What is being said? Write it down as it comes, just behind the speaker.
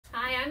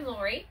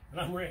Lori. And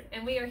I'm Rick.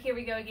 And we are Here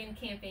We Go Again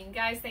Camping.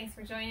 Guys, thanks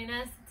for joining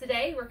us.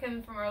 Today we're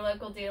coming from our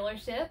local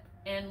dealership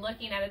and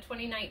looking at a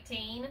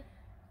 2019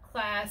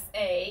 Class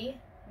A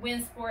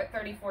Windsport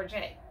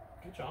 34J.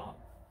 Good job.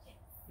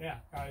 Yeah,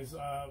 guys,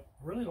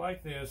 really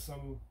like this.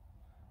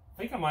 I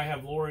think I might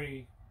have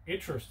Lori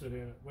interested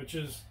in it, which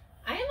is...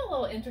 I am a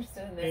little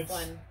interested in this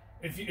one.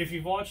 If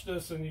you've watched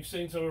us and you've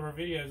seen some of our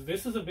videos,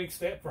 this is a big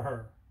step for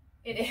her.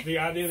 It is. The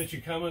idea that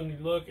you come and you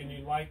look and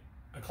you like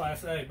a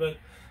Class A. But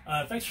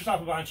thanks for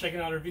stopping by and checking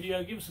out our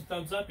video. Give us a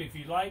thumbs up if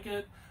you like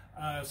it.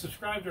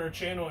 Subscribe to our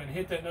channel and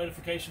hit that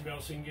notification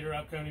bell so you can get our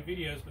upcoming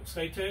videos. But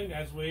stay tuned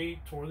as we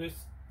tour this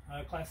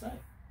Class A.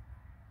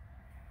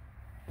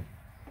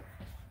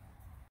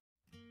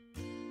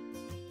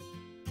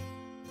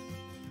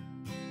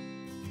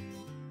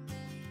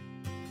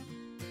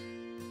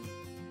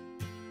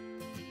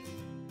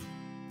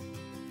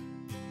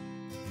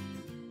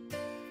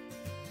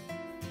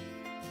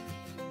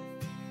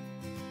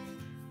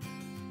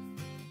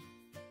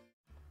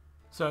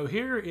 So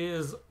here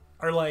is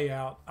our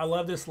layout. I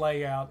love this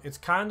layout. It's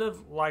kind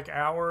of like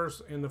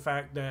ours in the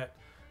fact that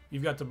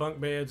you've got the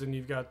bunk beds and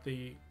you've got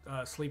the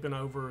sleeping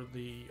over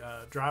the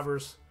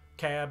driver's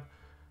cab.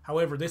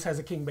 However, this has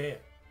a king bed.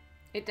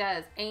 It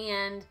does.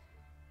 And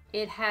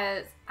it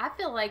has, I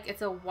feel like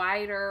it's a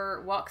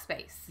wider walk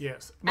space.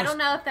 Yes. I don't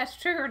know if that's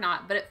true or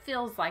not, but it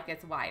feels like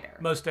it's wider.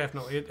 Most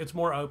definitely. It's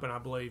more open, I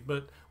believe.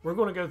 But we're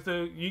going to go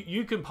through,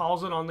 you can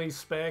pause it on these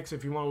specs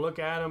if you want to look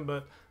at them,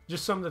 but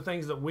just some of the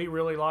things that we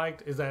really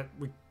liked is that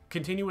we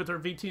continue with our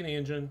V10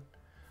 engine.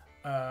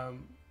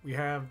 We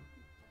have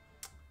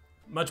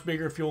much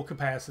bigger fuel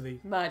capacity.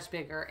 Much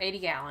bigger, 80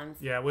 gallons.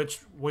 Yeah, which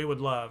we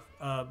would love.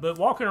 But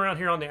walking around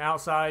here on the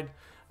outside,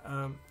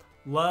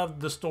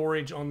 loved the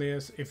storage on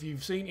this. If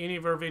you've seen any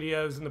of our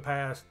videos in the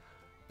past,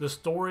 the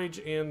storage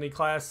in the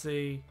Class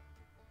C,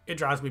 it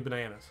drives me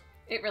bananas.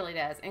 It really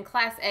does. And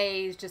Class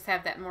A's just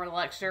have that more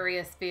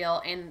luxurious feel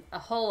and a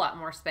whole lot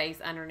more space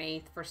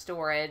underneath for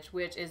storage,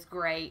 which is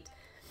great.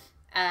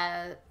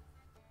 The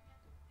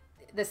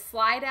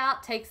slide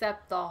out takes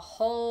up the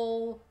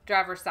whole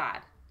driver's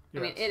side.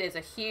 Yes. I mean, it is a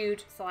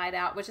huge slide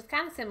out, which is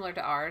kind of similar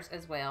to ours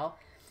as well.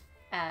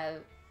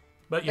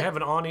 But you have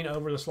an awning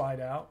over the slide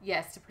out.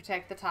 Yes, to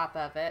protect the top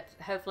of it.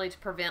 Hopefully to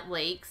prevent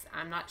leaks.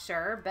 I'm not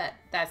sure, but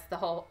that's the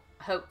whole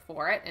hope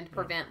for it, and to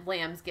prevent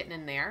limbs getting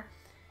in there.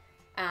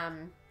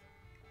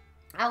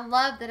 I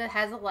love that it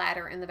has a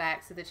ladder in the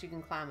back so that you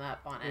can climb up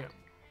on it.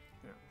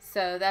 Yeah.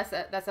 So that's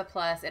a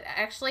plus. It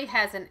actually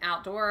has an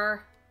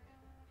outdoor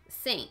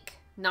sink,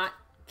 not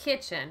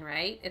kitchen,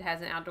 right? It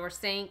has an outdoor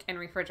sink and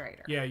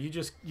refrigerator. Yeah, you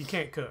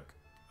can't cook.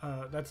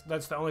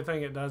 That's the only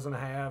thing it doesn't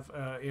have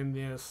in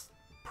this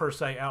per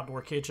se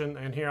outdoor kitchen.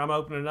 And here I'm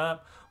opening it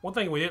up. One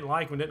thing we didn't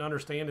like, we didn't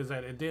understand, is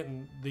that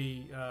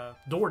the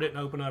door didn't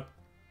open up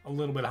a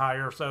little bit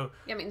higher. So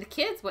I mean, the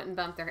kids wouldn't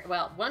bump their,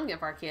 well, one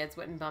of our kids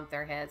wouldn't bump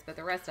their heads, but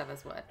the rest of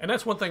us would. And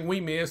that's one thing we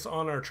miss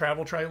on our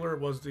travel trailer,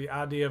 was the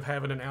idea of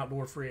having an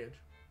outdoor fridge.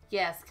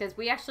 Yes, because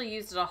we actually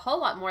used it a whole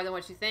lot more than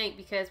what you think,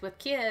 because with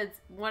kids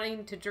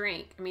wanting to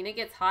drink, I mean, it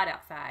gets hot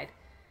outside.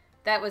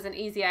 That was an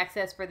easy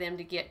access for them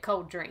to get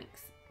cold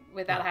drinks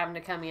without having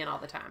to come in all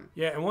the time.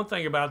 Yeah, and one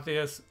thing about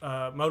this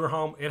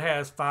motorhome, it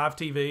has 5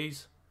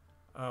 TVs,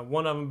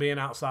 one of them being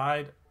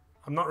outside.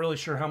 I'm not really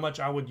sure how much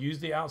I would use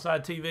the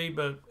outside TV,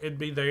 but it'd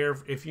be there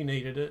if you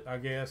needed it, I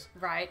guess.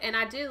 Right, and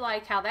I do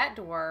like how that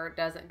door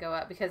doesn't go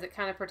up because it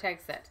kind of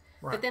protects it.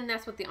 Right. But then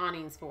that's what the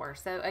awning's for.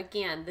 So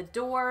again, the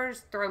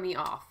doors throw me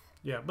off.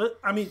 Yeah, but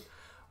I mean,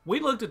 we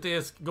looked at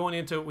this going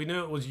into it. We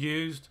knew it was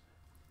used.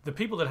 The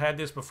people that had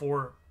this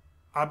before,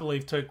 I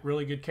believe, took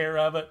really good care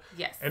of it.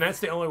 Yes. And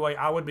that's the only way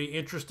I would be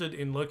interested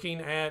in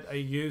looking at a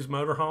used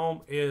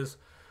motorhome, is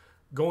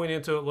going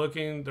into it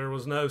looking, there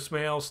was no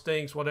smell,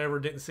 stinks, whatever,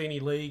 didn't see any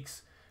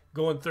leaks,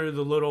 going through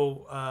the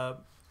little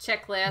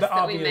checklist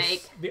that we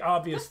make. The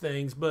obvious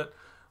things. But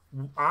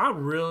I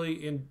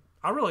really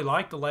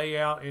like the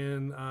layout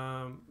and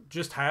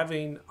just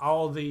having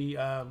all the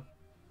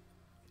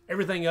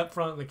everything up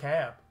front in the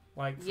cab,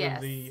 like for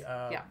the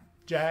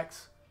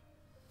jacks.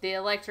 The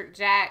electric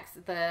jacks,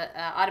 the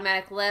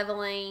automatic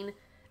leveling.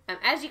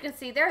 As you can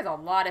see, there's a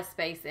lot of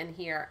space in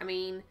here. I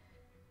mean,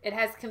 it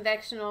has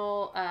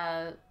convectional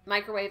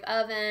microwave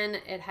oven.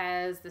 It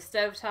has the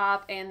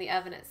stovetop and the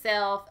oven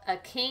itself. A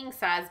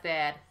king-size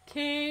bed.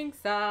 King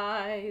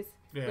size.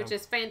 Yeah. Which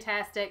is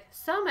fantastic.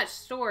 So much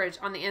storage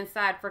on the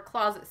inside for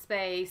closet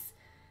space,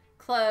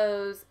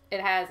 clothes.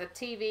 It has a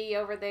TV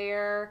over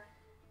there.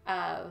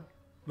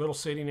 Little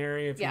sitting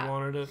area if you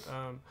wanted it.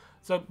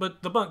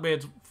 But the bunk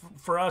beds,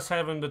 for us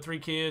having the 3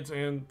 kids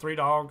and 3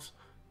 dogs,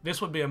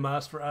 this would be a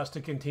must for us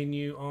to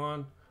continue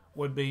on,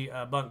 would be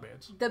bunk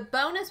beds. The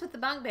bonus with the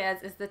bunk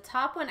beds is the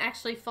top one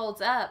actually folds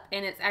up,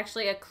 and it's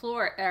actually a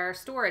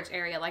storage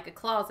area, like a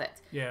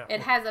closet. Yeah. It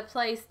has a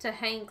place to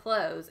hang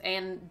clothes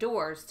and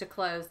doors to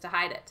close to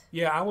hide it.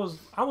 Yeah, I was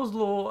a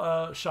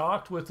little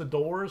shocked with the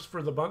doors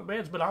for the bunk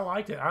beds, but I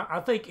liked it. I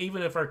think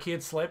even if our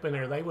kids slept in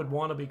there, they would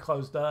want to be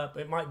closed up.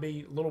 It might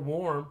be a little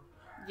warm,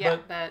 Yeah,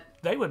 but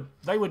they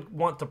would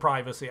want the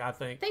privacy, I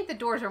think. I think the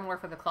doors are more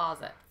for the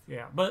closet.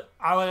 Yeah, but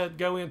I would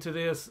go into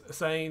this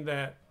saying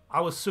that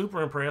I was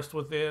super impressed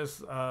with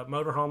this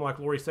motorhome. Like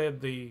Lori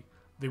said, the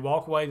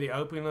walkway, the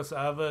openness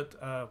of it.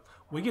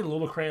 We get a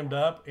little crammed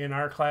up in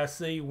our Class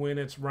C when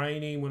it's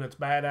raining, when it's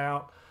bad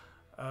out,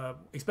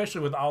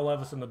 especially with all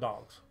of us and the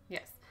dogs.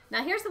 Yes.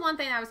 Now, here's the one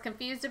thing I was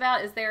confused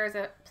about is there is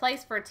a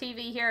place for a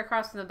TV here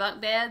across from the bunk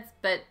beds,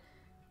 but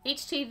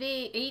each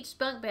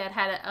bunk bed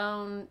had its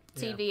own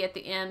TV at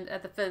the end,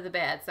 at the foot of the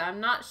bed. So I'm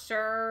not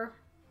sure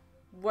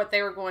what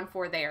they were going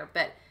for there,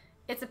 but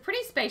it's a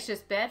pretty spacious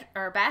bed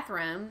or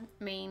bathroom.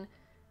 I mean,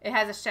 it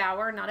has a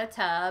shower, not a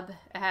tub.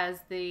 It has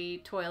the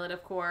toilet,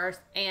 of course,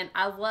 and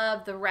I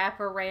love the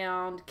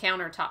wraparound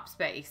countertop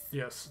space.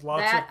 Yes,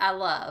 I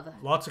love.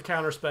 Lots of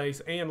counter space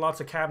and lots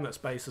of cabinet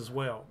space as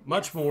well.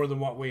 Much more than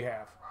what we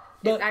have.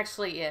 But, it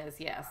actually is,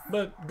 yes.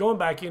 But going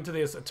back into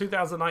this,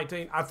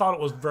 2019, I thought it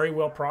was very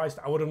well priced.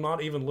 I would have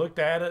not even looked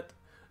at it.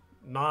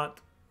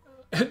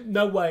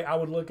 No way I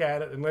would look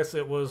at it unless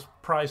it was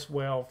priced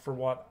well for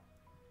what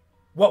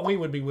we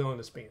would be willing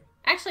to spend.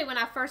 Actually, when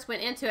I first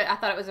went into it, I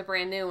thought it was a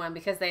brand new one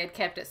because they had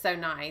kept it so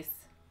nice.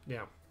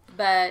 Yeah.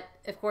 But,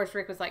 of course,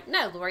 Rick was like,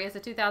 no, Lori, it's a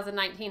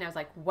 2019. I was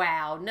like,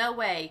 wow, no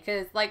way.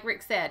 Because, like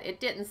Rick said, it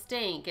didn't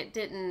stink. It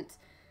didn't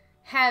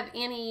have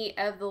any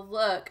of the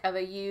look of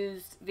a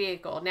used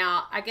vehicle.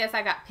 Now, I guess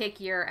I got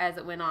pickier as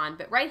it went on.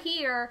 But right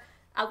here,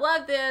 I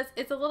love this.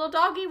 It's a little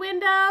doggy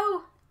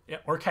window. Yeah,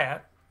 or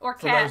cat. Or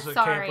cat, for those that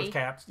sorry. camp with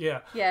cats. Yeah.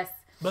 Yes.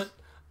 But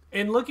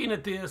in looking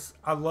at this,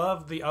 I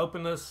love the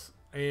openness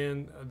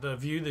and the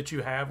view that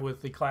you have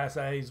with the Class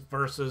A's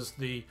versus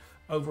the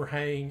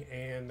overhang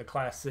and the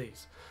Class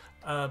C's.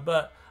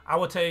 But I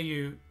will tell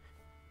you,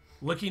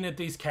 looking at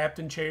these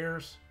captain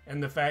chairs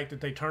and the fact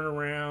that they turn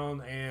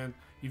around and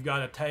you've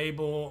got a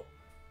table,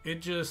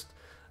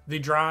 the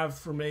drive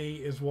for me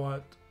is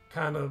what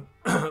kind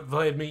of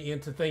led me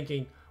into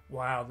thinking,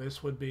 wow,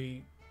 this would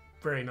be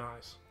very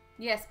nice.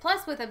 Yes,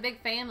 plus with a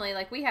big family,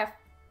 like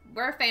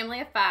we're a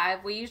family of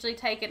 5. We usually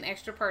take an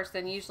extra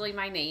person, usually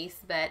my niece,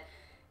 but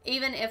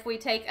even if we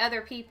take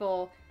other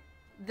people,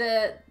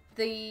 the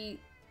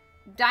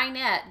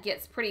dinette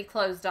gets pretty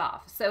closed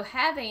off. So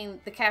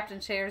having the captain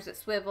chairs that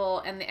swivel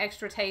and the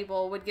extra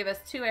table would give us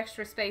 2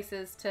 extra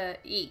spaces to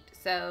eat.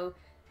 So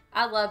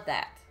I love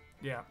that.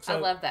 Yeah. So I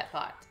love that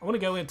pot. I want to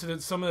go into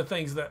some of the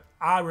things that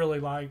I really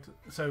liked.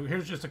 So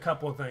here's just a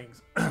couple of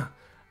things.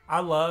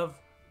 I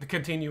love to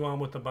continue on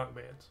with the bunk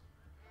beds.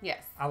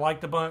 Yes. I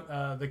like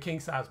the king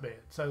size bed.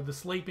 So the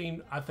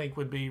sleeping, I think,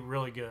 would be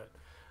really good.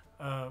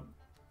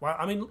 Well,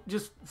 I mean,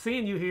 just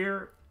seeing you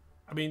here,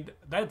 I mean,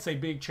 that's a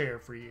big chair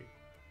for you.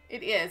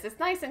 It is. It's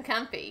nice and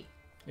comfy.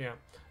 Yeah.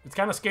 It's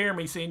kind of scaring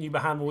me seeing you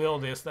behind the wheel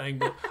of this thing,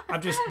 but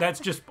that's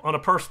just on a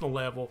personal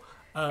level.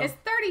 It's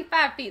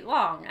 35 feet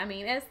long. I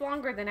mean, it's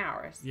longer than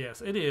ours.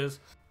 Yes, it is.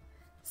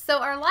 So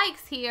our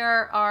likes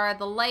here are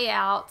the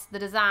layout, the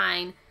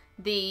design,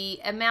 the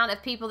amount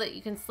of people that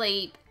you can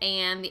sleep,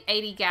 and the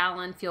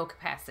 80-gallon fuel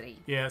capacity.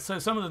 Yeah, so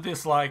some of the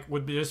dislike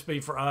would just be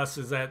for us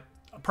is that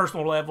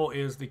personal level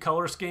is the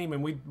color scheme,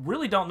 and we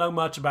really don't know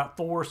much about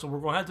Thor, so we're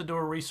going to have to do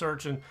our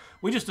research, and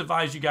we just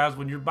advise you guys,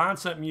 when you're buying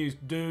something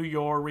used, do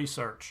your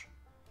research.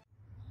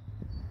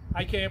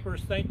 Hi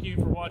campers, thank you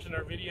for watching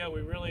our video.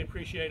 We really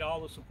appreciate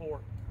all the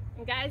support.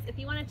 And guys, if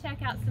you want to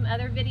check out some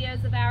other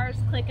videos of ours,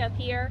 click up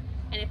here.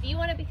 And if you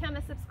want to become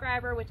a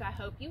subscriber, which I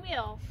hope you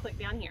will, click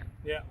down here.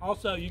 Yeah,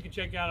 also you can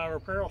check out our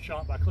apparel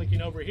shop by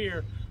clicking over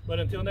here. But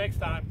until next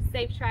time,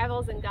 safe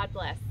travels and God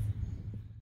bless.